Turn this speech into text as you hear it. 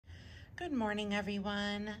Good morning,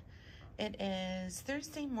 everyone. It is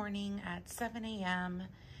Thursday morning at 7 a.m.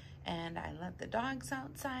 and I let the dogs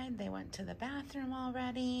outside. They went to the bathroom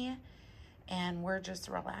already and we're just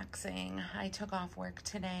relaxing. I took off work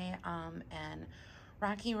today and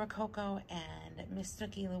Rocky Rococo and Miss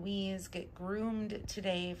Snooky Louise get groomed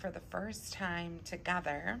today for the first time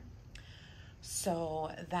together.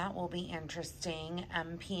 So that will be interesting.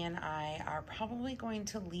 MP and I are probably going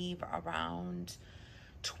to leave around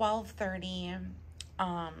 12:30,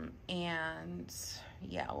 and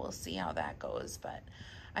yeah, we'll see how that goes, but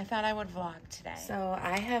I thought I would vlog today. So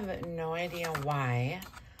I have no idea why,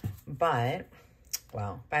 but,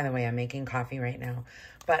 well, by the way, I'm making coffee right now,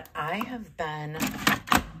 but I have been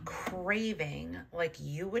craving, like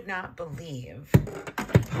you would not believe,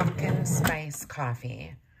 pumpkin spice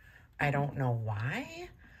coffee. I don't know why.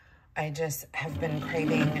 I just have been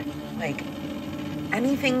craving like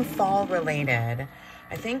anything fall related.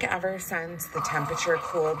 I think ever since the temperature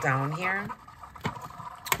cooled down here,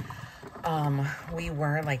 we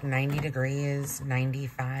were like 90 degrees,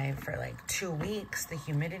 95 for like 2 weeks. The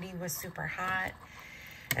humidity was super hot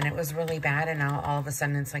and it was really bad. And now all of a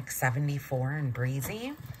sudden it's like 74 and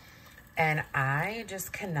breezy. And I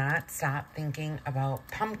just cannot stop thinking about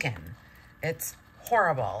pumpkin. It's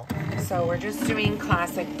horrible. So we're just doing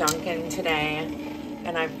classic Dunkin' today.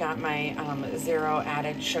 And I've got my 0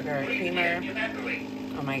 added sugar creamer.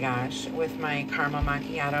 Oh my gosh, with my caramel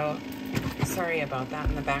macchiato. Sorry about that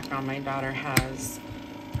in the background. My daughter has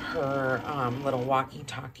her little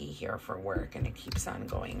walkie-talkie here for work and it keeps on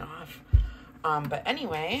going off. But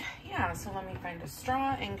anyway, yeah, so let me find a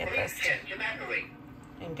straw and get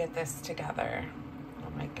this together.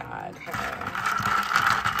 Oh my God.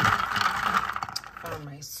 Found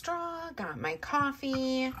my straw, got my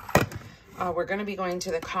coffee. We're going to be going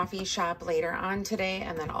to the coffee shop later on today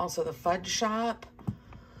and then also the fudge shop.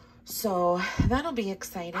 So that'll be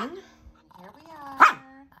exciting. Here we are,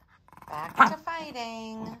 back to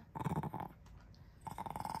fighting.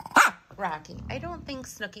 Rocky, I don't think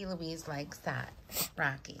Snooky Louise likes that.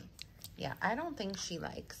 Rocky, yeah, I don't think she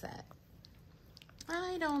likes it.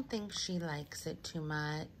 I don't think she likes it too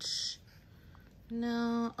much.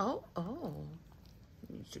 No, oh,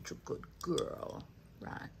 you're such a good girl,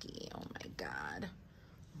 Rocky. Oh my God.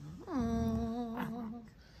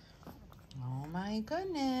 Oh my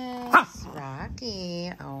goodness,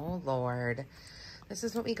 Rocky. Oh Lord. This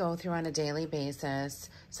is what we go through on a daily basis.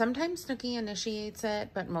 Sometimes Snooky initiates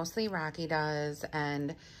it, but mostly Rocky does.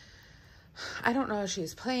 And I don't know if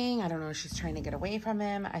she's playing. I don't know if she's trying to get away from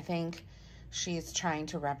him. I think she's trying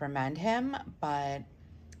to reprimand him, but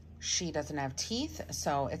she doesn't have teeth,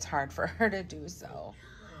 so it's hard for her to do so.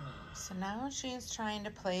 So now she's trying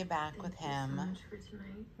to play back with him,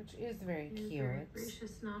 which is very cute.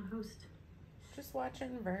 Gracious non-host. Just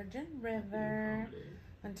watching Virgin River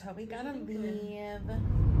until we gotta leave.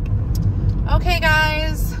 Okay,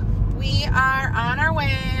 guys, we are on our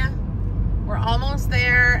way. We're almost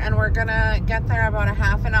there, and we're gonna get there about a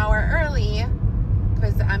half an hour early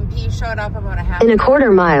because MP showed up about a half. In a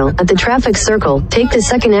quarter mile at the traffic circle, take the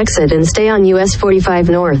second exit and stay on US 45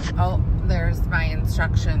 North. Oh, there's my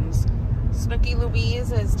instructions. Snooky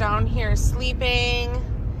Louise is down here sleeping,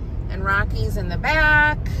 and Rocky's in the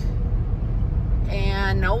back,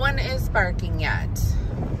 and no one is barking yet.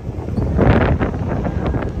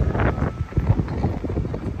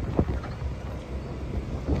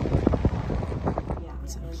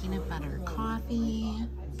 Some peanut butter coffee.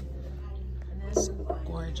 It's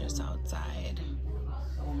gorgeous outside.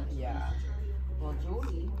 Yeah. Well,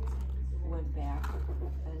 Jody went back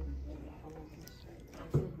and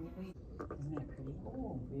isn't that pretty?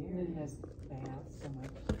 Oh, very. And it has baths and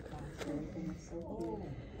like everything is so cute.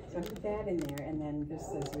 So I put that in there, and then this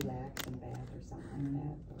says relax and bath or something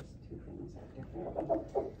like that. Those two things are different.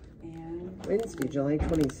 And Wednesday, July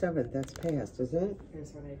 27th, that's passed, isn't it?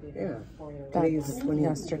 here's what I did. Yeah. For you. Today is the 20th.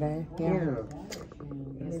 Yesterday, yeah.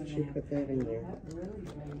 Why did she put that in there?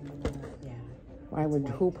 Yeah. Why would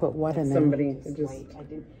who put what in there? Somebody just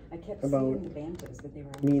I kept about seeing the bantas, but they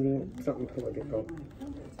were meeting something political.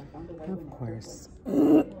 Of course.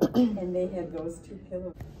 And they had those two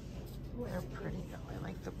pillows. They're pretty though. I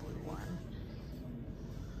like the blue one.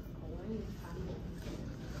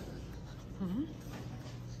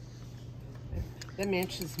 That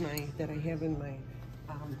matches that I have in my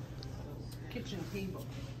kitchen table.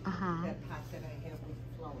 That pot that I have with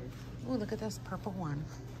flowers. Oh, look at this purple one.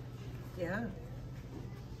 Yeah.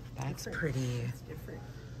 That's pretty. It's different.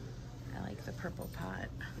 I like the purple pot.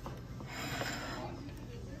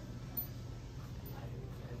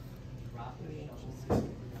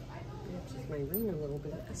 Matches my ring a little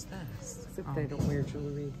bit. What is this? Except I don't wear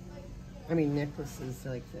jewelry. I mean, necklaces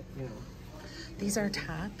like that, you know. These are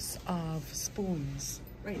tops of spoons.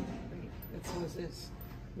 Right, right. That's what this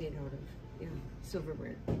made out of. Yeah,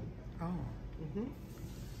 silverware. Oh. Mm-hmm.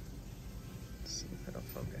 Let's see if it'll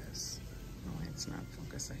focus. No, it's not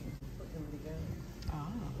focusing. Oh.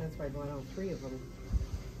 That's why I bought all 3 of them.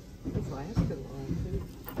 These lasted long, too.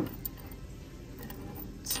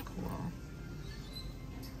 It's cool.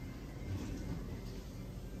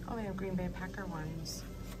 Oh, they have Green Bay Packer ones.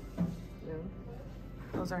 Yeah.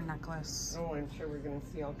 Those are necklace. Oh, I'm sure we're going to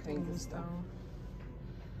see all kinds of stuff.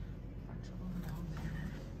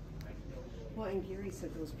 Well, and Gary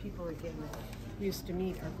said those people again that used to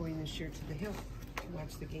meet are going this year to the Hill to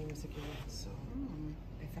watch the games again. So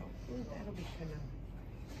I thought, that'll be kind of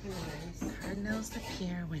nice. Cardinals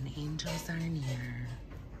appear when angels are near.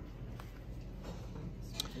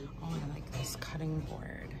 Oh, I like this cutting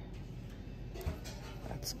board.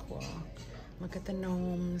 That's cool. Look at the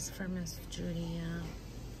gnomes for Miss Judy.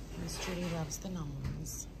 Miss Judy loves the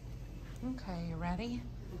gnomes. Okay, you ready?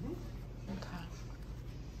 Mm-hmm. Okay.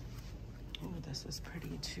 Oh, this is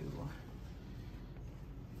pretty too.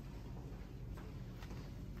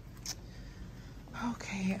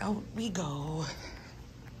 Okay, out we go.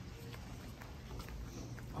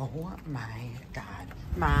 Oh my God.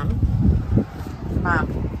 Mom,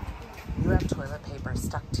 you have toilet paper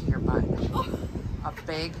stuck to your butt. A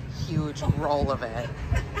big, huge roll of it.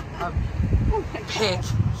 A big,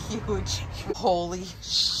 huge, holy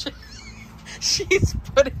shit. She's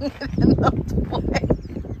putting it in the plate.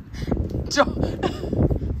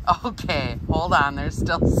 Okay, hold on. There's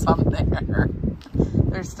still some there.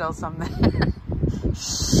 There's still some there.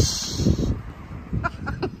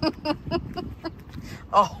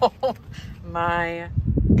 Oh my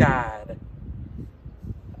God.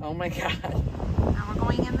 Oh my God. Now we're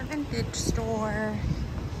going in the vintage store.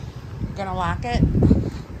 You're gonna lock it?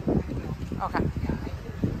 Okay.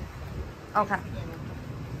 Okay.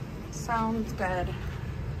 Sounds good.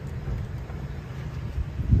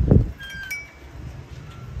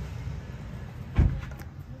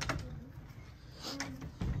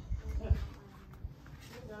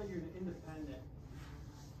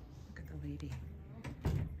 Look at the lady.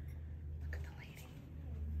 Look at the lady.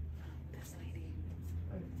 This lady.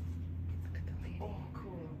 Look at the lady. Oh,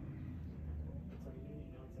 cool.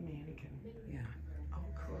 It's a mannequin. Yeah. Oh,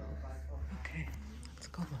 cool. Okay. Let's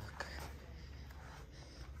go look.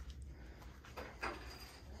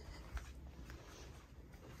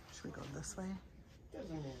 Should we go this way?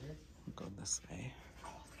 Doesn't matter. We'll go this way. Oh,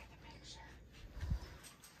 look at the picture.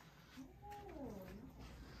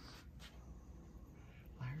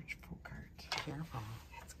 Large folk art. Careful.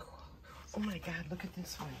 That's cool. Oh my God, look at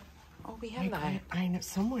this one. Oh, we had that. I know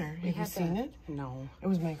somewhere. Have you had seen that. it? No. It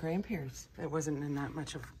was my grandparents. It wasn't in that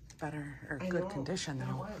much of better or good condition It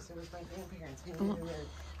though. was. It was my grandparents.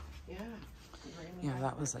 Yeah. Yeah,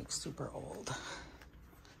 that was like super old.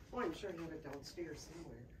 Oh, I'm sure I have it downstairs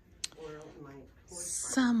somewhere. Or out in my porch.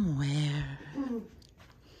 Somewhere.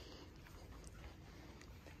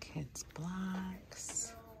 The kids'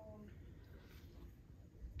 blocks.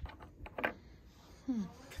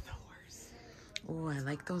 Look at the horse. Oh, I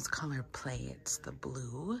like those color plates. The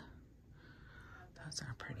blue. Those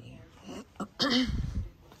are pretty.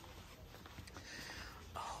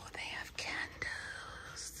 Oh, they have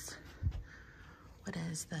candles. What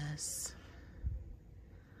is this?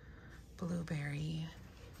 Blueberry.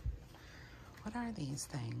 What are these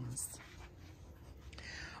things?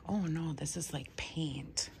 Oh no, this is like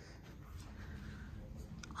paint.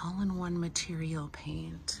 All-in-one material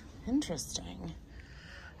paint. Interesting.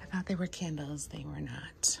 I thought they were candles. They were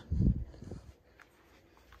not.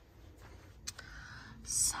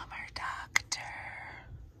 Summer Doctor.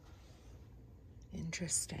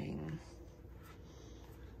 Interesting.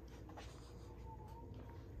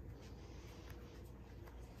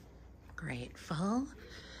 Grateful,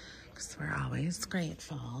 because we're always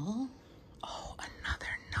grateful. Oh,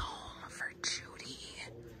 another gnome for Judy.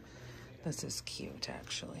 This is cute,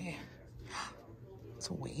 actually.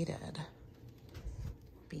 It's weighted.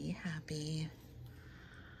 Be happy.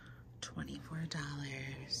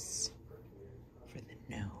 $24 for the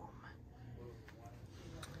gnome.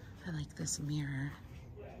 I like this mirror.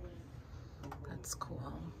 That's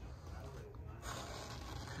cool.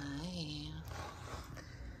 Hi.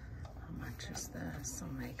 How much is this?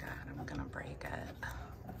 Oh my God, I'm gonna break it.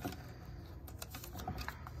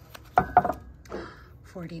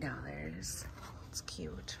 $40. It's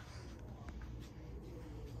cute.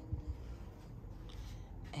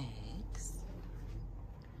 Eggs.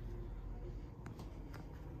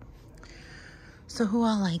 So who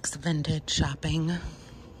all likes vintage shopping?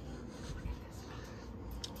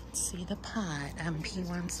 See the pot. MP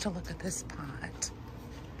wants to look at this pot.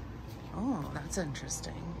 Oh, that's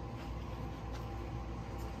interesting.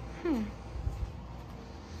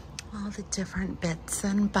 All the different bits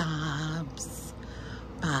and bobs.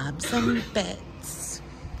 Bobs and bits.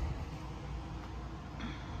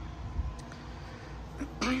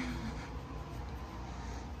 We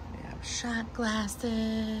have shot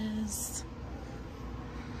glasses.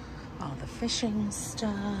 All the fishing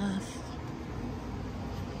stuff.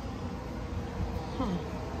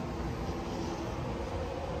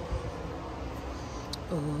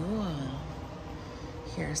 Ooh,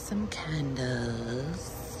 here's some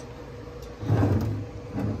candles.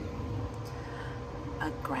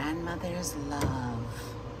 A grandmother's love.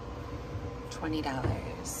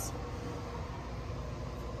 $20.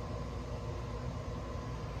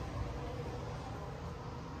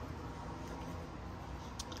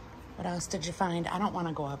 What else did you find? I don't want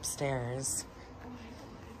to go upstairs.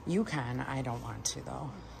 You can. I don't want to, though.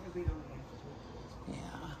 We don't have to.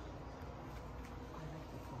 Yeah. I like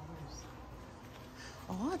the flowers.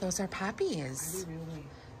 Oh, those are poppies. Are they really?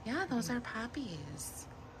 Yeah, those are poppies.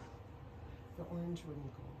 The orange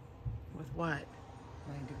wouldn't go. With what?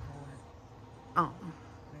 My decor. Oh.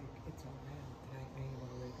 Like, it's all red. I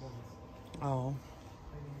want red ones. Oh.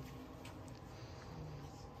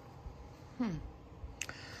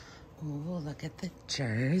 Ooh, look at the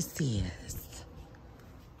jerseys.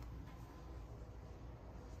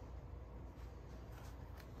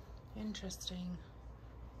 Interesting.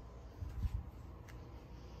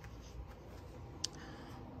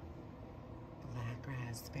 Black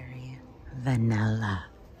raspberry vanilla.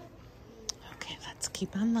 Okay, let's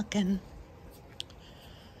keep on looking.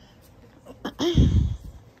 All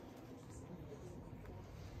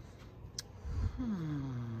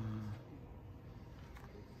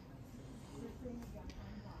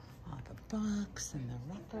the books and the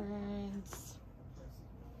records.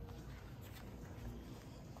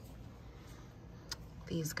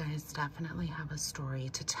 These guys definitely have a story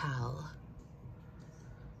to tell,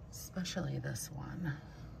 especially this one.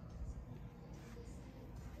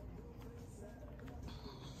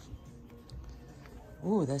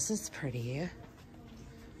 Ooh, this is pretty.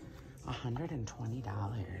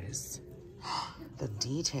 $120. The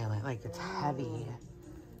detail, like it's heavy.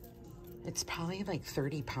 It's probably like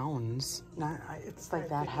 30 pounds. Not, it's like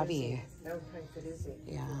that heavy. That would probably fit, is it?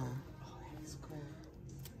 Yeah. Oh, that's cool.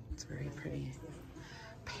 It's very pretty.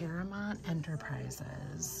 Paramount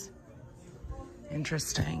Enterprises.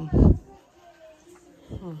 Interesting.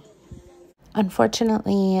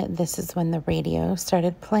 Unfortunately, this is when the radio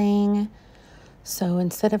started playing. So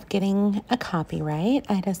instead of getting a copyright,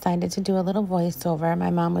 I decided to do a little voiceover.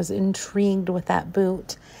 My mom was intrigued with that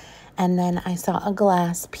boot. And then I saw a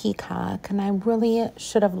glass peacock, and I really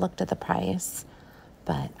should have looked at the price,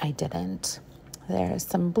 but I didn't. There's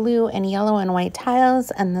some blue and yellow and white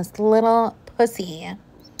tiles and this little pussy.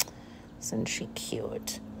 Isn't she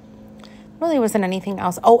cute? Really wasn't anything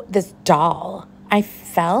else. Oh, this doll. I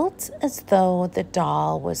felt as though the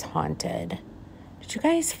doll was haunted. Did you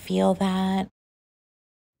guys feel that?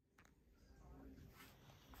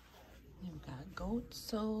 You've got goat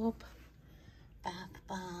soap, bath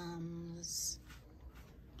bombs,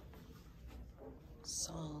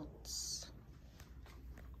 salts,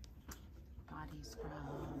 body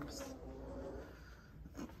scrubs.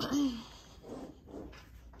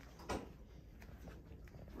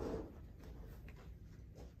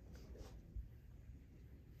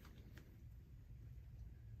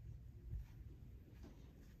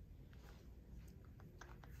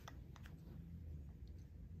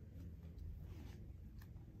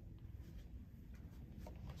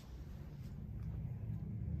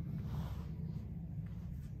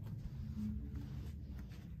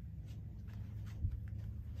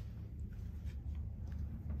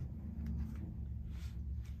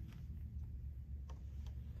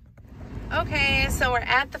 Okay, so we're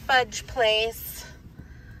at the fudge place.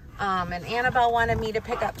 And Annabelle wanted me to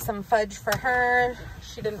pick up some fudge for her.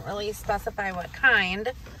 She didn't really specify what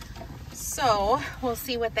kind. So we'll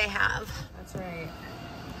see what they have. That's right.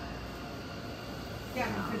 Yeah,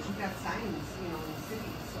 because you've got signs, you know, in the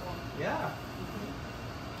city, so. Yeah.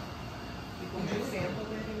 Did you sample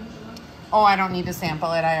that, Angela? Oh, I don't need to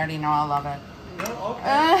sample it. I already know I'll love it. No,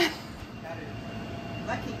 okay.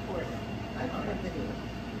 Lucky quarter. I don't know video.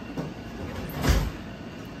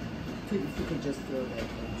 If you could just throw that in.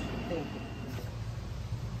 Thank you.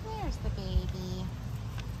 There's the baby.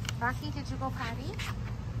 Rocky, did you go potty?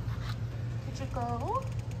 Did you go?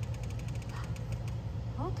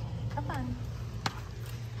 Okay, come on.